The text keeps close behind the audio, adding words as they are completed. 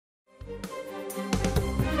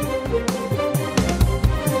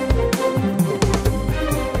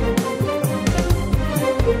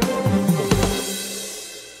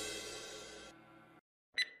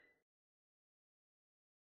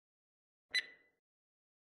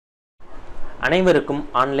அனைவருக்கும்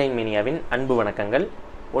ஆன்லைன் மீனியாவின் அன்பு வணக்கங்கள்.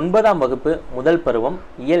 9ஆம் வகுப்பு முதல் பருவம்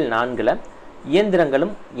இயல் 4ல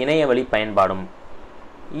இயந்திரங்களும் இணைய வழி பயன்பாடும்.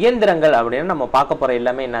 இயந்திரங்கள் அப்படின்னா நம்ம பார்க்க போகிற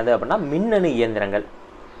எல்லாமே என்னது அப்படின்னா மின்னணு இயந்திரங்கள்.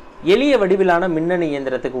 எளிய வடிவிலான மின்னணு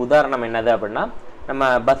இயந்திரத்துக்கு உதாரணம் என்னது அப்படின்னா, நம்ம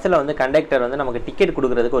பஸ்ஸில் வந்து கண்டக்டர் வந்து நமக்கு டிக்கெட்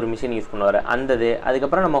கொடுக்கறதுக்கு ஒரு மிஷின் யூஸ் பண்ணுவார்.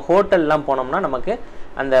 அதுக்கப்புறம் நம்ம ஹோட்டல்லாம் போனோம்னா நமக்கு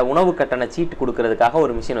அந்த உணவு கட்டண சீட்டு கொடுக்கறதுக்காக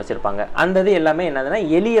ஒரு மிஷின் வச்சுருப்பாங்க. எல்லாமே என்னதுன்னா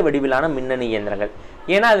எளிய வடிவிலான மின்னணு இயந்திரங்கள்.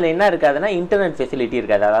 ஏன்னா அதில் என்ன இருக்காதுன்னா இன்டர்நெட் ஃபெசிலிட்டி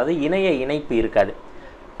இருக்காது, அதாவது இணைய இணைப்பு இருக்காது.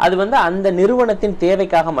 அது வந்து அந்த நிறுவனத்தின்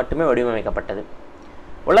தேவைக்காக மட்டுமே வடிவமைக்கப்பட்டது.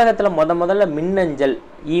 உலகத்தில் முதல்ல மின்னஞ்சல்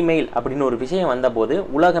இமெயில் அப்படின்னு ஒரு விஷயம் வந்தபோது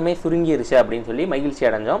உலகமே சுருங்கிருச்சு அப்படின்னு சொல்லி மகிழ்ச்சி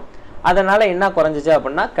அடைஞ்சோம். அதனால் என்ன குறைஞ்சிச்சு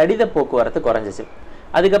அப்படின்னா கடித போக்குவரத்து குறைஞ்சிச்சு.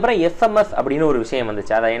 அதுக்கப்புறம் எஸ்எம்எஸ் அப்படின்னு ஒரு விஷயம்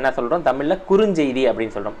வந்துச்சு. அதை என்ன சொல்கிறோம் தமிழில் குறுஞ்செய்தி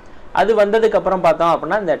அப்படின்னு சொல்கிறோம். அது வந்ததுக்கப்புறம் பார்த்தோம்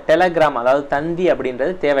அப்படின்னா இந்த டெலகிராம் அதாவது தந்தி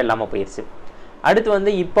அப்படின்றது தேவையில்லாமல் போயிடுச்சு. அடுத்து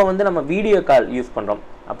வந்து இப்போ வந்து நம்ம வீடியோ கால் யூஸ் பண்ணுறோம்.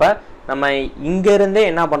 அப்போ நம்ம இங்கேருந்தே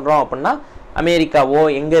என்ன பண்ணுறோம் அப்படின்னா அமெரிக்காவோ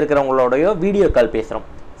எங்கே இருக்கிறவங்களோடையோ வீடியோ கால் பேசுகிறோம்.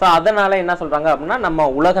 ஸோ அதனால் என்ன சொல்கிறாங்க அப்படின்னா நம்ம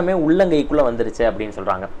உலகமே உள்ளங்கைக்குள்ளே வந்துருச்சு அப்படின்னு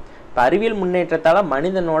சொல்கிறாங்க. இப்போ அறிவியல் முன்னேற்றத்தால்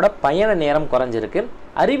மனிதனோட பயண நேரம் குறைஞ்சிருக்கு.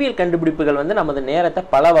 அறிவியல் கண்டுபிடிப்புகள் வந்து நமது நேரத்தை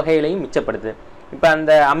பல வகையிலையும் மிச்சப்படுத்துது. இப்போ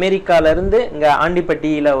அந்த அமெரிக்காவிலேருந்து இங்கே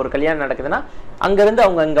ஆண்டிப்பட்டியில் ஒரு கல்யாணம் நடக்குதுன்னா அங்கேருந்து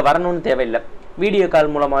அவங்க இங்கே வரணும்னு தேவையில்லை, வீடியோ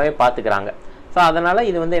கால் மூலமாகவே பார்த்துக்கிறாங்க. ஸோ அதனால்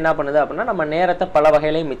இது வந்து என்ன பண்ணுது அப்படின்னா நம்ம நேரத்தை பல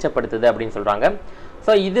வகையிலையும் மிச்சப்படுத்துது அப்படின்னு சொல்கிறாங்க.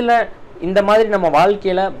 ஸோ இதில் இந்த மாதிரி நம்ம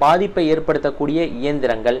வாழ்க்கையில் பாதிப்பை ஏற்படுத்தக்கூடிய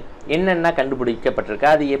இயந்திரங்கள் என்னென்ன கண்டுபிடிக்கப்பட்டிருக்கு,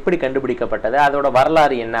 அது எப்படி கண்டுபிடிக்கப்பட்டது, அதோட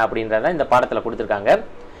வரலாறு என்ன அப்படின்றத இந்த பாடத்தில் கொடுத்துருக்காங்க.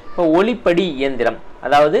 இப்போ ஒளிப்படி இயந்திரம்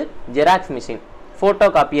அதாவது ஜெராக்ஸ் மிஷின், ஃபோட்டோ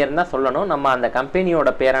காப்பியர் தான் சொல்லணும். நம்ம அந்த கம்பெனியோட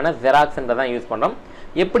பேரான ஜெராக்ஸ்ன்றதான் யூஸ் பண்ணுறோம்.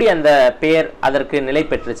 எப்படி அந்த பேர் அதற்கு நிலை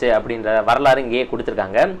பெற்றுச்சு அப்படின்ற வரலாறு இங்கேயே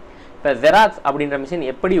கொடுத்துருக்காங்க. இப்போ ஜெராக்ஸ் அப்படின்ற மிஷின்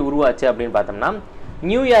எப்படி உருவாச்சு அப்படின்னு பார்த்தோம்னா,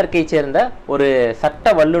 நியூயார்க்கை சேர்ந்த ஒரு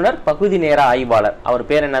சட்ட வல்லுநர் பகுதி நேர ஆய்வாளர், அவர்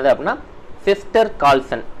பேர் என்னது அப்படின்னா செஸ்டர்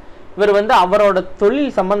கால்சன். இவர் வந்து அவரோட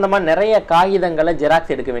தொழில் சம்பந்தமாக நிறைய காகிதங்களை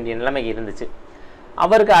ஜெராக்ஸ் எடுக்க வேண்டிய நிலைமைக்கு இருந்துச்சு.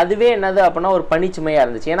 அவருக்கு அதுவே என்னது அப்படின்னா ஒரு பணிச்சுமையாக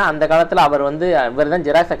இருந்துச்சு. ஏன்னா அந்த காலத்தில் அவர் வந்து இவர் தான்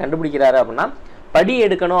ஜெராக்ஸை கண்டுபிடிக்கிறாரு அப்படின்னா படி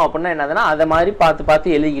எடுக்கணும் அப்படின்னா என்னதுன்னா அதை மாதிரி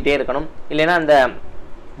பார்த்து எழுதிக்கிட்டே இருக்கணும். இல்லைன்னா அந்த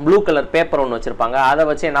ப்ளூ கலர் பேப்பர் ஒன்று வச்சுருப்பாங்க, அதை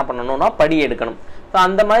வச்சு என்ன பண்ணணும்னா படி எடுக்கணும். ஸோ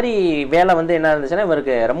அந்த மாதிரி வேலை வந்து என்ன இருந்துச்சுன்னா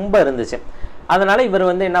இவருக்கு ரொம்ப இருந்துச்சு. அதனால் இவர்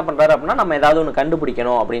வந்து என்ன பண்ணுறாரு அப்படின்னா நம்ம ஏதாவது ஒன்று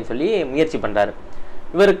கண்டுபிடிக்கணும் அப்படின்னு சொல்லி முயற்சி பண்ணுறாரு.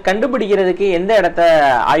 இவர் கண்டுபிடிக்கிறதுக்கு எந்த இடத்த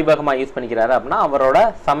ஆய்வகமாக யூஸ் பண்ணிக்கிறாரு அப்படின்னா அவரோட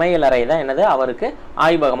சமையலறை தான் என்னது அவருக்கு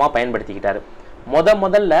ஆய்வகமாக பயன்படுத்திக்கிட்டாரு.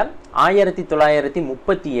 முதல்ல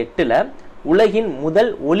 1938 உலகின் முதல்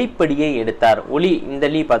ஒளிப்படியை எடுத்தார். இந்த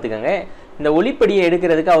பார்த்துக்கோங்க. இந்த ஒளிப்படியை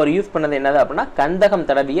எடுக்கிறதுக்கு அவர் யூஸ் பண்ணது என்னது அப்படின்னா கந்தகம்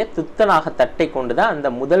தடவிய துத்தநாக தட்டை கொண்டு தான் அந்த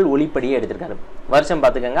முதல் ஒளிப்படியை எடுத்திருக்காரு. வருஷம்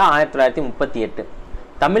பார்த்துக்கோங்க 1938.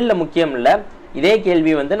 தமிழில் முக்கியம் இல்லை, இதே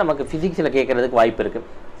கேள்வி வந்து நமக்கு ஃபிசிக்ஸில் கேட்கறதுக்கு வாய்ப்பு இருக்குது.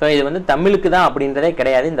 ஸோ இது வந்து தமிழுக்கு தான் அப்படின்றதே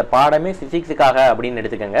கிடையாது, இந்த பாடமே ஃபிசிக்ஸுக்காக அப்படின்னு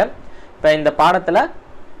எடுத்துக்கோங்க. இப்போ இந்த பாடத்தில்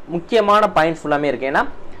முக்கியமான பாயிண்ட்ஸ் ஃபுல்லாமே இருக்குது. ஏன்னா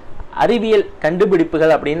அறிவியல்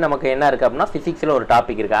கண்டுபிடிப்புகள் அப்படின்னு நமக்கு என்ன இருக்குது அப்படின்னா ஃபிசிக்ஸில் ஒரு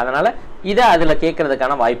டாபிக் இருக்குது. அதனால் இதை அதில்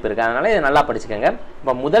கேட்கறதுக்கான வாய்ப்பு இருக்குது. அதனால் இதை நல்லா படிச்சுக்கோங்க.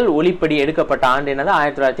 இப்போ முதல் ஒளிப்படி எடுக்கப்பட்ட ஆண்டு என்னது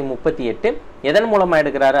 1938. எதன் மூலமாக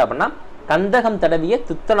எடுக்கிறாரு அப்படின்னா கந்தகம் தடவிய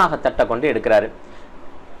துத்தநாக தட்டை கொண்டு எடுக்கிறாரு.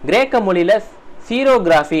 கிரேக்க மொழியில்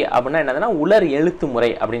சீரோகிராஃபி அப்படின்னா என்னதுன்னா உலர் எழுத்து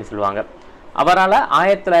முறை அப்படின்னு சொல்லுவாங்க. அவரால்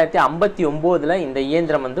 1959 இந்த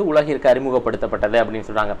இயந்திரம் வந்து உலகிற்கு அறிமுகப்படுத்தப்பட்டது அப்படின்னு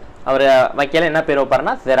சொல்கிறாங்க. அவர் வைக்கல என்ன பேர்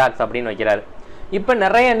வைப்பாருன்னா ஜெராக்ஸ் அப்படின்னு வைக்கிறாரு. இப்போ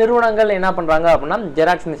நிறைய நிறுவனங்கள் என்ன பண்ணுறாங்க அப்படின்னா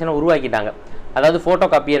ஜெராக்ஸ் மிஷினை உருவாக்கிட்டாங்க, அதாவது ஃபோட்டோ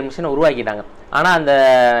காப்பியர் மிஷினை உருவாக்கிட்டாங்க. ஆனால் அந்த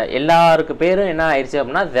எல்லாருக்கு பேரும் என்ன ஆயிடுச்சு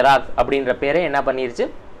அப்படின்னா ஜெராக்ஸ் அப்படின்ற பேரே என்ன பண்ணிருச்சு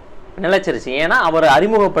நிலைச்சிருச்சு. ஏன்னா அவர்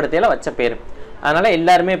அறிமுகப்படுத்தையில் வச்ச பேர். அதனால்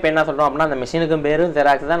எல்லாருமே இப்போ என்ன சொல்கிறோம் அப்படின்னா அந்த மிஷினுக்கும் பேரும்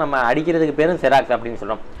ஜெராக்ஸ் தான், நம்ம அடிக்கிறதுக்கு பேரும் ஜெராக்ஸ் அப்படின்னு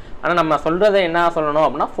சொல்கிறோம். ஆனால் நம்ம சொல்கிறத என்ன சொல்லணும்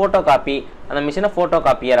அப்படின்னா ஃபோட்டோ காப்பி, அந்த மிஷினை ஃபோட்டோ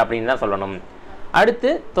காப்பியர் அப்படின்னு தான் சொல்லணும். அடுத்து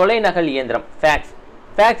தொலைநகல் இயந்திரம்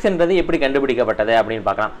ஃபேக்ஸ்ன்றது எப்படி கண்டுபிடிக்கப்பட்டது அப்படின்னு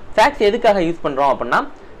பார்க்கலாம். ஃபேக்ஸ் எதுக்காக யூஸ் பண்ணுறோம் அப்படின்னா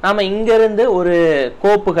நம்ம இங்கேருந்து ஒரு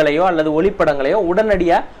கோப்புகளையோ அல்லது ஒளிப்படங்களையோ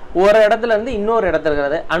உடனடியாக ஒரு இடத்துல இருந்து இன்னொரு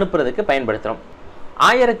இடத்துல அனுப்புறதுக்கு பயன்படுத்துகிறோம்.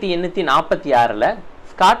 1846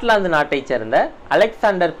 ஸ்காட்லாந்து நாட்டை சேர்ந்த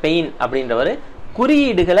அலெக்சாண்டர் பெயின் அப்படின்றவர்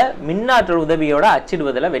குறியீடுகளை மின்னாற்றல் உதவியோட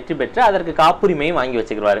அச்சிடுவதில் வெற்றி பெற்று அதற்கு காப்புரிமையும் வாங்கி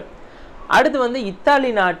வச்சுக்கிறாரு. அடுத்து வந்து இத்தாலி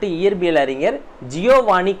நாட்டு இயற்பியல் அறிஞர்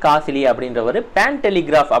ஜியோவானி காசிலி அப்படின்றவர் பேன்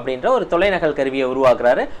டெலிகிராஃப் அப்படின்ற ஒரு தொலைநகல் கருவியை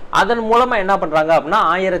உருவாக்குறாரு. அதன் மூலமாக என்ன பண்ணுறாங்க அப்படின்னா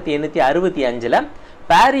 1865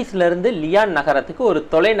 பாரிஸ்லேருந்து லியான் நகரத்துக்கு ஒரு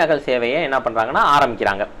தொலைநகல் சேவையை என்ன பண்ணுறாங்கன்னா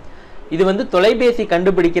ஆரம்பிக்கிறாங்க. இது வந்து தொலைபேசி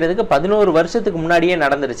கண்டுபிடிக்கிறதுக்கு 11 வருஷத்துக்கு முன்னாடியே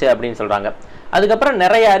நடந்துருச்சு அப்படின்னு சொல்கிறாங்க. அதுக்கப்புறம்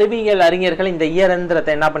நிறைய அறிவியல் அறிஞர்கள் இந்த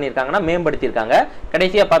இயந்திரத்தை என்ன பண்ணியிருக்காங்கன்னா மேம்படுத்தியிருக்காங்க.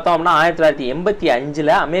 கடைசியாக பார்த்தோம் அப்படின்னா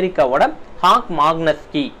 1985 அமெரிக்காவோட ஹாக்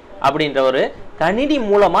மாக்னஸ்கி அப்படின்ற ஒரு கணினி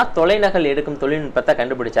மூலமாக தொலைநகல் எடுக்கும் தொழில்நுட்பத்தை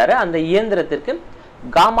கண்டுபிடிச்சாரு. அந்த இயந்திரத்திற்கு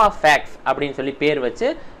காமா ஃபேக்ஸ் அப்படின்னு சொல்லி பேர் வச்சு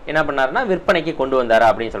என்ன பண்ணாருன்னா விற்பனைக்கு கொண்டு வந்தாரு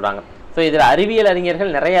அப்படின்னு சொல்றாங்க. ஸோ இதில் அறிவியல்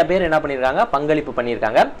அறிஞர்கள் நிறைய பேர் என்ன பண்ணியிருக்காங்க, பங்களிப்பு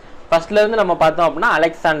பண்ணியிருக்காங்க. ஃபர்ஸ்ட்ல இருந்து நம்ம பார்த்தோம் அப்படின்னா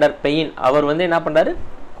அலெக்சாண்டர் பெயின் அவர் வந்து என்ன பண்றாரு,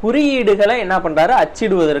 குறியீடுகளை என்ன பண்றாரு,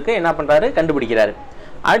 அச்சிடுவதற்கு என்ன பண்றாரு, கண்டுபிடிக்கிறாரு.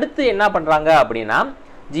 அடுத்து என்ன பண்றாங்க அப்படின்னா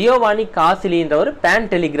ஜியோவானி காசிலின்றவர் பேன்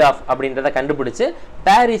டெலிகிராஃப் அப்படின்றத கண்டுபிடிச்சு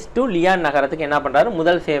பாரிஸ் டு லியான் நகரத்துக்கு என்ன பண்றாரு,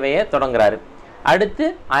 முதல் சேவையை தொடங்குறாரு. அடுத்து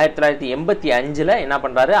 1985 என்ன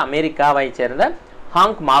பண்றாரு, அமெரிக்காவை சேர்ந்த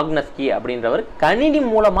ஹாங்க் மேக்னஸ்கி அப்படின்றவர் கணினி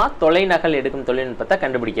மூலமா தொலைநகல் எடுக்கும் தொழில்நுட்பத்தை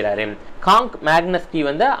கண்டுபிடிக்கிறாரு. ஹாங்க் மேக்னஸ்கி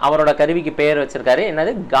வந்து அவரோட கருவிக்கு பெயர் வச்சிருக்காரு,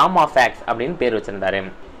 என்னது, காமா ஃபேக்ஸ் அப்படின்னு பேர் வச்சிருந்தாரு.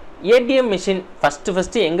 ஏடிஎம் மிஷின்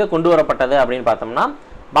ஃபர்ஸ்ட் எங்க கொண்டு வரப்பட்டது அப்படின்னு பார்த்தோம்னா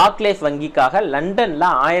பாக்லேஸ் வங்கிக்காக லண்டன்ல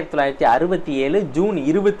 1967 ஜூன்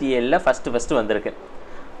 27 ஃபர்ஸ்ட் வந்திருக்கு.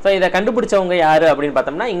 ஸோ இதை கண்டுபிடிச்சவங்க யாரு அப்படின்னு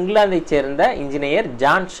பார்த்தோம்னா இங்கிலாந்தை சேர்ந்த இன்ஜினியர்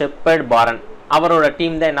ஜான் ஷெப்பர்ட் பாரன் அவரோட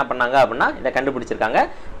டீம் தான் என்ன பண்ணாங்க அப்படின்னா இதை கண்டுபிடிச்சிருக்காங்க.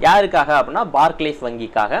 யாருக்காக அப்படின்னா பார்க்லேஸ்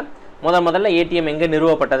வங்கிக்காக. முதல்ல ஏடிஎம் எங்கே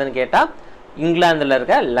நிறுவப்பட்டதுன்னு கேட்டால் இங்கிலாந்தில்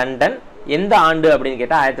இருக்க லண்டன். எந்த ஆண்டு அப்படின்னு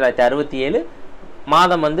கேட்டால் 1967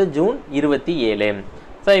 மாதம் வந்து ஜூன் 27.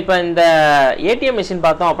 ஸோ இப்போ இந்த ஏடிஎம் மிஷின்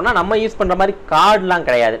பார்த்தோம் அப்படின்னா நம்ம யூஸ் பண்ணுற மாதிரி கார்டுலாம்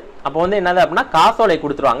கிடையாது. அப்போ வந்து என்னது அப்படின்னா காசோலை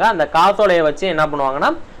கொடுத்துருவாங்க. அந்த காசோலையை வச்சு என்ன பண்ணுவாங்கன்னா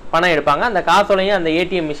பணம் எடுப்பாங்க. அந்த காசோலையும் அந்த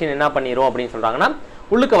ஏடிஎம் மிஷின் என்ன பண்ணிடும் அப்படின்னு சொல்கிறாங்கன்னா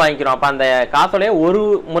உள்ளுக்கு வாங்கிக்கிறோம். அப்போ அந்த காசோலையை ஒரு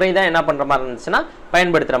முறை தான் என்ன பண்ணுற மாதிரி இருந்துச்சுன்னா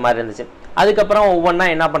பயன்படுத்துகிற மாதிரி இருந்துச்சு. அதுக்கப்புறம் ஒவ்வொன்றா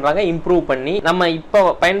என்ன பண்ணுறாங்க, இம்ப்ரூவ் பண்ணி நம்ம இப்போ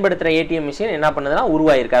பயன்படுத்துகிற ஏடிஎம் மிஷின் என்ன பண்ணுதுன்னா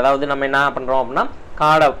உருவாயிருக்கு. அதாவது நம்ம என்ன பண்ணுறோம் அப்படின்னா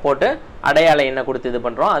கார்டை போட்டு அடையாள எண்ணை கொடுத்து இது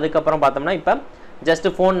பண்ணுறோம். அதுக்கப்புறம் பார்த்தோம்னா இப்போ ஜஸ்ட்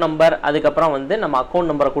ஃபோன் நம்பர், அதுக்கப்புறம் வந்து நம்ம அக்கௌண்ட்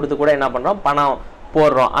நம்பரை கொடுத்து கூட என்ன பண்ணுறோம், பணம்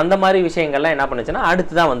போடுறோம். அந்த மாதிரி விஷயங்கள்லாம் என்ன பண்ணுச்சுன்னா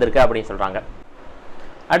அடுத்து தான் வந்திருக்கு அப்படின்னு சொல்கிறாங்க.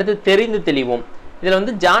 அடுத்து தெரிந்து தெளிவோம். இதில்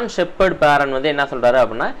வந்து ஜான் ஷெப்பர்ட் பாரன் வந்து என்ன சொல்கிறாரு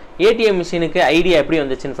அப்படின்னா ஏடிஎம் மிஷினுக்கு ஐடியா எப்படி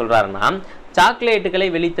வந்துச்சுன்னு சொல்கிறாருன்னா சாக்லேட்டுகளை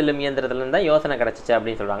வெளித்தள்ளும் இயந்திரத்துலேருந்து தான் யோசனை கிடச்சிச்சு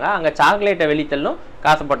அப்படின்னு சொல்கிறாங்க. அங்கே சாக்லேட்டை வெளித்தள்ளும்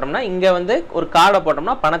காசு போட்டோம்னா இங்கே வந்து ஒரு கார்டை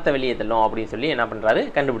போட்டோம்னா பணத்தை வெளியே தள்ளும் அப்படின்னு சொல்லி என்ன பண்ணுறாரு,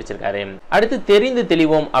 கண்டுபிடிச்சிருக்காரு. அடுத்து தெரிந்து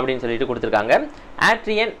தெளிவோம் அப்படின்னு சொல்லிட்டு கொடுத்துருக்காங்க.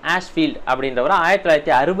 ஆட்ரியன் ஆஷ்ஃபீல்ட் அப்படின்றவர்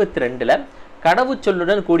 1962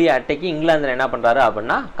 கடவுச்சொல்லுடன் கூடிய அட்டைக்கு இங்கிலாந்தில் என்ன பண்ணுறாரு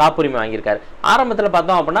அப்படின்னா காப்புரிமை வாங்கியிருக்காரு. ஆரம்பத்தில்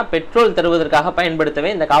பார்த்தோம் அப்படின்னா பெட்ரோல் தருவதற்காக பயன்படுத்தவே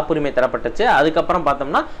இந்த காப்புரிமை தரப்பட்டுச்சு. அதுக்கப்புறம்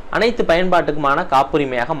பார்த்தோம்னா அனைத்து பயன்பாட்டுக்குமான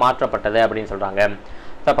காப்புரிமையாக மாற்றப்பட்டது அப்படின்னு சொல்கிறாங்க.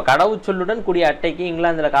 ஸோ அப்போ கடவுச்சொல்லுடன் கூடிய அட்டைக்கு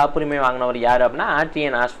இங்கிலாந்தில் காப்புரிமை வாங்கினவர் யார் அப்படின்னா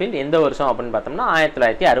ஆட்ரியன் ஆஷ்ஃபீல்ட். எந்த வருஷம் அப்படின்னு பார்த்தோம்னா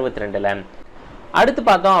 1962. அடுத்து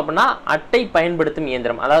பார்த்தோம் அப்படின்னா அட்டை பயன்படுத்தும்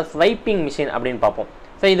இயந்திரம், அதாவது ஸ்வைப்பிங் மிஷின் அப்படின்னு பார்ப்போம்.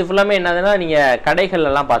 ஸோ இது ஃபுல்லாமே என்னதுன்னா நீங்கள்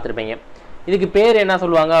கடைகள்லாம் பார்த்துருப்பீங்க. இதுக்கு பேர் என்ன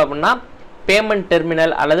சொல்லுவாங்க அப்படின்னா பேமெண்ட்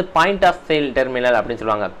டெர்மினல் அல்லது பாயிண்ட் ஆஃப் சேல் டெர்மினல் அப்படின்னு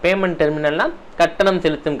சொல்லுவாங்க. பேமெண்ட் டெர்மினல்னா கட்டணம்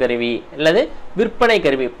செலுத்தும் கருவி அல்லது விற்பனை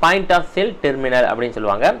கருவி, பாயிண்ட் ஆஃப் சேல் டெர்மினல் அப்படின்னு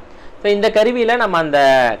சொல்லுவாங்க. ஸோ இந்த கருவியில் நம்ம அந்த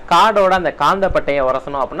கார்டோட அந்த காந்தப்பட்டையை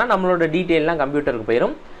உரசணும் அப்படின்னா நம்மளோட டீட்டெயிலாம் கம்ப்யூட்டருக்கு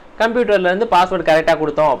போயிடும். கம்ப்யூட்டர்லேருந்து பாஸ்வேர்டு கரெக்டாக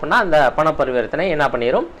கொடுத்தோம் அப்படின்னா அந்த பண பரிவர்த்தனை என்ன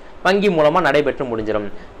பண்ணிடும், வங்கி மூலமாக நடைபெற்று முடிஞ்சிடும்.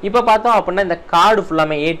 இப்போ பார்த்தோம் அப்படின்னா இந்த கார்டு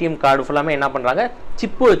ஃபுல்லாமே ஏடிஎம் கார்டு ஃபுல்லாமே என்ன பண்ணுறாங்க,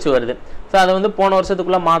 சிப்பு வச்சு வருது. ஸோ அதை வந்து போன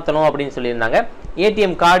வருஷத்துக்குள்ளே மாற்றணும் அப்படின்னு சொல்லியிருந்தாங்க.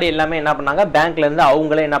 ஏடிஎம் கார்டு எல்லாமே என்ன பண்ணாங்க, பேங்க்லேருந்து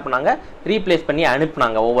அவங்களே என்ன பண்ணாங்க, ரீப்ளேஸ் பண்ணி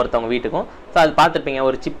அனுப்புனாங்க ஒவ்வொருத்தவங்க வீட்டுக்கும். ஸோ அது பார்த்துருப்பீங்க,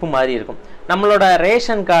 ஒரு சிப்பு மாதிரி இருக்கும். நம்மளோட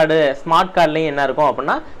ரேஷன் கார்டு ஸ்மார்ட் கார்டுலேயும் என்ன இருக்கும்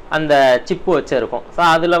அப்படின்னா அந்த சிப்பு வச்சு இருக்கும். ஸோ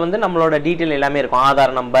அதில் வந்து நம்மளோட டீட்டெயில் எல்லாமே இருக்கும்,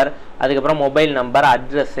 ஆதார் நம்பர், அதுக்கப்புறம் மொபைல் நம்பர்,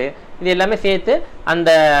 அட்ரஸ்ஸு, இது எல்லாமே சேர்த்து அந்த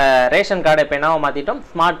ரேஷன் கார்டை இப்போ என்ன மாற்றிட்டோம்,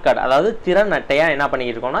 ஸ்மார்ட் கார்டு, அதாவது திறன் அட்டையாக என்ன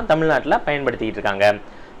பண்ணிக்கிட்டு இருக்கோம்னா தமிழ்நாட்டில் பயன்படுத்திக்கிட்டு இருக்காங்க.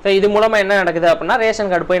 ஸோ இது மூலமாக என்ன நடக்குது அப்படின்னா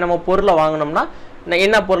ரேஷன் கார்டு போய் நம்ம பொருளை வாங்கினோம்னா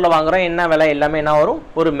என்ன பொருளை வாங்குகிறோம், என்ன விலை எல்லாமே என்ன வரும்,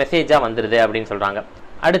 ஒரு மெசேஜாக வந்துடுது அப்படின்னு சொல்கிறாங்க.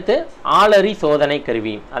 அடுத்து ஆளறி சோதனை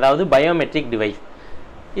கருவி, அதாவது பயோமெட்ரிக் டிவைஸ்.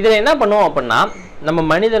 இதில் என்ன பண்ணுவோம் அப்படின்னா நம்ம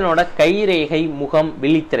மனிதனோட கைரேகை, முகம்,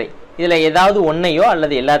 விழித்திரை இதில் ஏதாவது ஒன்றையோ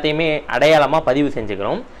அல்லது எல்லாத்தையுமே அடையாளமாக பதிவு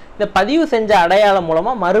செஞ்சுக்கிறோம். இந்த பதிவு செஞ்ச அடையாளம்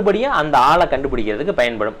மூலமாக மறுபடியும் அந்த ஆளை கண்டுபிடிக்கிறதுக்கு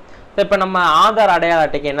பயன்படும். இப்போ நம்ம ஆதார் அடையாள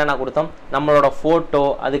அட்டைக்கு என்னென்ன கொடுத்தோம், நம்மளோட ஃபோட்டோ,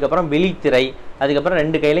 அதுக்கப்புறம் விழித்திரை, அதுக்கப்புறம்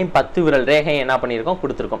 2 கையிலையும் 10 விரல் ரேகை என்ன பண்ணியிருக்கோம்,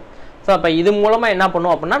 கொடுத்துருக்கோம். ஸோ அப்போ இது மூலமாக என்ன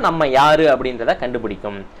பண்ணுவோம் அப்படின்னா நம்ம யார் அப்படின்றத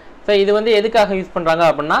கண்டுபிடிக்கும். ஸோ இது வந்து எதுக்காக யூஸ் பண்ணுறாங்க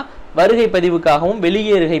அப்படின்னா வருகை பதிவுக்காகவும்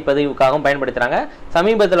வெளியேறுகை பதிவுக்காகவும் பயன்படுத்துகிறாங்க.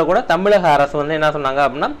 சமீபத்தில் கூட தமிழக அரசு வந்து என்ன சொன்னாங்க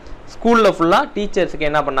அப்படின்னா ஸ்கூலில் ஃபுல்லாக டீச்சர்ஸுக்கு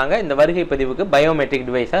என்ன பண்ணாங்க, இந்த வருகை பதிவுக்கு பயோமெட்ரிக்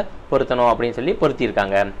டிவைஸை பொருத்தணும் அப்படின்னு சொல்லி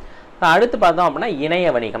பொருத்தியிருக்காங்க. அடுத்து பார்த்தோம் அப்படின்னா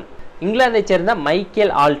இணைய வணிகம். இங்கிலாந்தை சேர்ந்த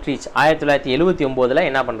மைக்கேல் ஆல்ட்ரிச் 1979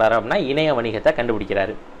 என்ன பண்ணுறாரு அப்படின்னா இணைய வணிகத்தை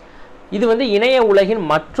கண்டுபிடிக்கிறாரு. இது வந்து இணைய உலகின்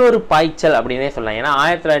மற்றொரு பாய்ச்சல் அப்படின்னே சொல்லலாம். ஏன்னா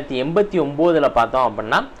 1989 பார்த்தோம்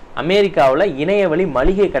அப்படின்னா அமெரிக்காவில் இணையவழி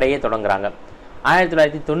மளிகை கடையை தொடங்குறாங்க.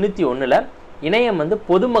 1991 இணையம் வந்து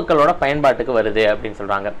பொதுமக்களோட பயன்பாட்டுக்கு வருது அப்படின்னு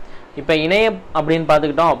சொல்கிறாங்க. இப்போ இணையம் அப்படின்னு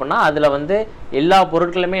பார்த்துக்கிட்டோம் அப்படின்னா அதில் வந்து எல்லா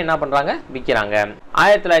பொருட்களுமே என்ன பண்ணுறாங்க, விற்கிறாங்க.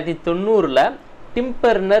 1990 டிம்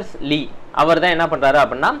பெர்னர்ஸ் லீ அவர் தான் என்ன பண்ணுறாரு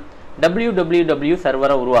அப்படின்னா www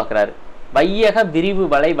சர்வரை உருவாக்குறாரு. வையக விரிவு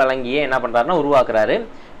வலை வழங்கிய என்ன பண்றாருன்னா உருவாக்குறாரு.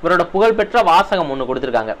 இவரோட புகழ்பெற்ற வாசகம் ஒன்று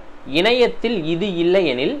கொடுத்துருக்காங்க. இணையத்தில் இது இல்லை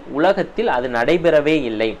எனில் உலகத்தில் அது நடைபெறவே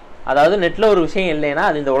இல்லை. அதாவது நெட்ல ஒரு விஷயம் இல்லைன்னா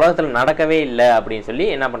அது இந்த உலகத்தில் நடக்கவே இல்லை அப்படின்னு சொல்லி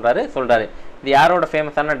என்ன பண்றாரு சொல்றாரு. இது யாரோட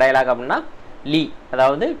ஃபேமஸான டயலாக் அப்படின்னா லீ,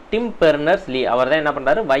 அதாவது டிம் பெர்னர்ஸ் லீ. அவர் தான் என்ன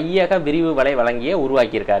பண்றாரு வையக விரிவு வலை வழங்கிய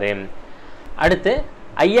உருவாக்கியிருக்காரு. அடுத்து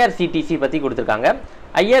ஐஆர்சிடிசி பற்றி கொடுத்துருக்காங்க.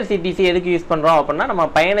 ஐஆர்சிடிசி எதுக்கு யூஸ் பண்ணுறோம் அப்படின்னா நம்ம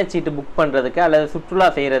பயணச்சீட்டு புக் பண்ணுறதுக்கு அல்லது சுற்றுலா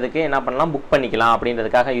செய்கிறதுக்கு என்ன பண்ணலாம் புக் பண்ணிக்கலாம்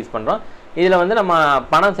அப்படின்றதுக்காக யூஸ் பண்ணுறோம். இதில் வந்து நம்ம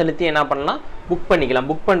பணம் செலுத்தி என்ன பண்ணலாம் புக் பண்ணிக்கலாம்.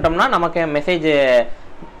 புக் பண்ணிட்டோம்னா நமக்கு மெசேஜ்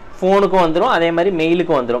ஃபோனுக்கும் வந்துடும், அதே மாதிரி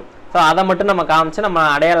மெயிலுக்கும் வந்துடும். ஸோ அதை மட்டும் நம்ம காமிச்சு நம்ம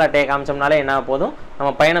அடையாள அட்டையை காமிச்சோம்னாலே என்ன போதும்,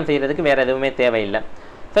 நம்ம பயணம் செய்கிறதுக்கு வேறு எதுவுமே தேவையில்லை.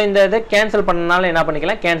 ஸோ இந்த இதை கேன்சல் பண்ணனால என்ன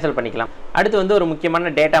பண்ணிக்கலாம், கேன்சல் பண்ணிக்கலாம். அடுத்து வந்து ஒரு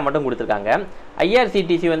முக்கியமான டேட்டா மட்டும் கொடுத்துருக்காங்க.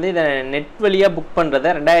 ஐஆர்சிடிசி வந்து இதை நெட் வழியாக புக் பண்ணுறதை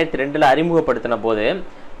 2002 அறிமுகப்படுத்தின போது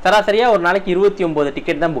சராசரியாக ஒரு நாளைக்கு 29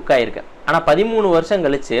 டிக்கெட் தான் புக் ஆகிருக்கு. ஆனால் 13 வருஷம்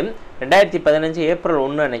கழிச்சு 2015 ஏப்ரல்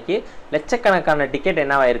 1 அன்னைக்கு லட்சக்கணக்கான டிக்கெட்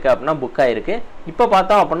என்னவாயிருக்கு அப்படின்னா புக் ஆகிருக்கு. இப்போ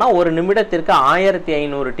பார்த்தோம் அப்படின்னா ஒரு நிமிடத்திற்கு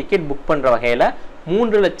 1500 டிக்கெட் புக் பண்ணுற வகையில்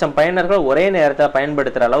 3 லட்சம் பயனர்கள் ஒரே நேரத்தில்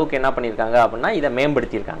பயன்படுத்துகிற அளவுக்கு என்ன பண்ணியிருக்காங்க அப்படின்னா இதை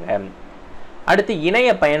மேம்படுத்தியிருக்காங்க. அடுத்து இணைய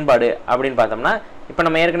பயன்பாடு அப்படின்னு பார்த்தோம்னா இப்போ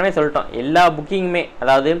நம்ம ஏற்கனவே சொல்லிட்டோம், எல்லா புக்கிங்குமே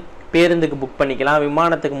அதாவது பேருந்துக்கு புக் பண்ணிக்கலாம்,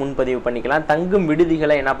 விமானத்துக்கு முன்பதிவு பண்ணிக்கலாம், தங்கும்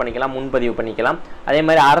விடுதிகளை என்ன பண்ணிக்கலாம் முன்பதிவு பண்ணிக்கலாம். அதே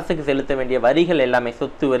மாதிரி அரசுக்கு செலுத்த வேண்டிய வரிகள் எல்லாமே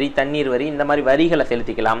சொத்து வரி, தண்ணீர் வரி, இந்த மாதிரி வரிகளை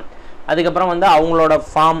செலுத்திக்கலாம். அதுக்கப்புறம் வந்து அவங்களோட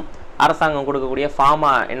ஃபார்ம், அரசாங்கம் கொடுக்கக்கூடிய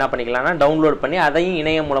ஃபார்மை என்ன பண்ணிக்கலாம்னா டவுன்லோட் பண்ணி அதையும்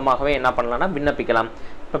இணையம் மூலமாகவே என்ன பண்ணலாம்னா விண்ணப்பிக்கலாம்.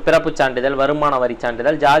 இப்போ பிறப்பு சான்றிதழ், வருமான வரி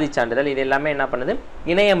சான்றிதழ், ஜாதி சான்றிதழ் இது எல்லாமே என்ன பண்ணுது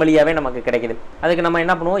இணையம் வழியாகவே நமக்கு கிடைக்குது. அதுக்கு நம்ம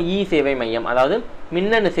என்ன பண்ணுவோம், இ சேவை மையம் அதாவது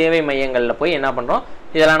மின்னணு சேவை மையங்களில் போய் என்ன பண்ணுறோம்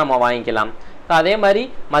இதெல்லாம் நம்ம வாங்கிக்கலாம். ஸோ அதே மாதிரி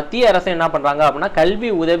மத்திய அரசு என்ன பண்ணுறாங்க அப்படின்னா கல்வி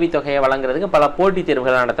உதவித்தொகையை வழங்குறதுக்கு பல போட்டித்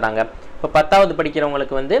தேர்வுகள் நடத்துகிறாங்க. இப்போ 10வது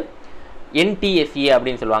படிக்கிறவங்களுக்கு வந்து NTSC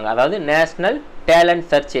அப்படின்னு சொல்லுவாங்க, அதாவது நேஷனல் டேலண்ட்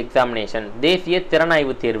சர்ச் எக்ஸாமினேஷன், தேசிய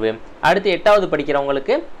திறனாய்வு தேர்வு. அடுத்து 8வது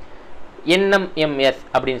படிக்கிறவங்களுக்கு NMMS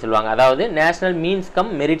அப்படின்னு சொல்லுவாங்க, அதாவது national means come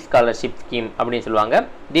merit scholarship scheme அப்படின்னு சொல்லுவாங்க,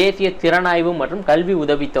 தேசிய திறனாய்வு மற்றும் கல்வி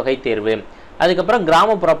உதவித்தொகை தேர்வு. அதுக்கப்புறம்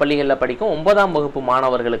கிராமப்புற பள்ளிகளில் படிக்கும் 9ஆம் வகுப்பு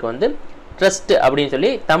மாணவர்களுக்கு வந்து ட்ரஸ்ட் அப்படின்னு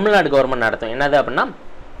சொல்லி தமிழ்நாடு கவர்மெண்ட் நடத்தும். என்னது அப்படின்னா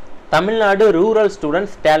Tamil Nadu rural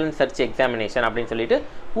students talent search examination அப்படின்னு சொல்லிட்டு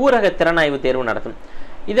ஊரக திறனாய்வு தேர்வு நடத்தும்.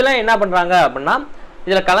 இதெல்லாம் என்ன பண்ணுறாங்க அப்படின்னா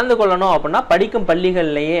இதில் கலந்து கொள்ளணும் அப்படின்னா படிக்கும்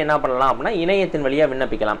பள்ளிகள்லேயே என்ன பண்ணலாம் அப்படின்னா இணையத்தின் வழியாக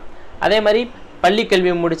விண்ணப்பிக்கலாம். அதே மாதிரி பள்ளி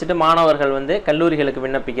கல்வியை முடிச்சுட்டு மாணவர்கள் வந்து கல்லூரிகளுக்கு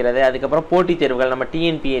விண்ணப்பிக்கிறது, அதுக்கப்புறம் போட்டித் தேர்வுகள் நம்ம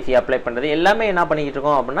TNPSC அப்ளை பண்ணுறது எல்லாமே என்ன பண்ணிக்கிட்டு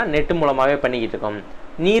இருக்கோம் அப்படின்னா நெட்டு மூலமாகவே பண்ணிக்கிட்டு இருக்கோம்.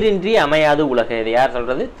 நீரின்றி அமையாது உலகம், இது யார்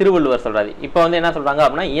சொல்கிறது, திருவள்ளுவர் சொல்கிறது. இப்போ வந்து என்ன சொல்கிறாங்க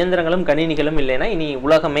அப்படின்னா இயந்திரங்களும் கணினிகளும் இல்லைன்னா இனி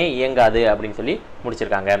உலகமே இயங்காது அப்படின்னு சொல்லி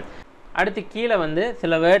முடிச்சிருக்காங்க. அடுத்து கீழே வந்து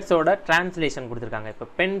சில வேர்ட்ஸோட டிரான்ஸ்லேஷன் கொடுத்துருக்காங்க. இப்போ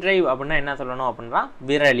பென் டிரைவ் அப்படின்னா என்ன சொல்லணும் அப்படின்னா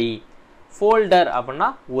விரலி, ஃபோல்டர் அப்படின்னா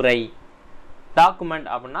உரை, டாக்குமெண்ட்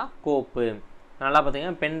அப்படின்னா கோப்பு. நல்லா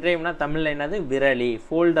பார்த்தீங்கன்னா பென் டிரைவ்னா தமிழில் என்னது விரலி,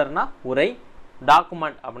 ஃபோல்டர்னா உரை,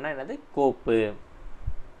 டாக்குமெண்ட் அப்படின்னா என்னது கோப்பு.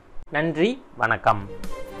 நன்றி, வணக்கம்.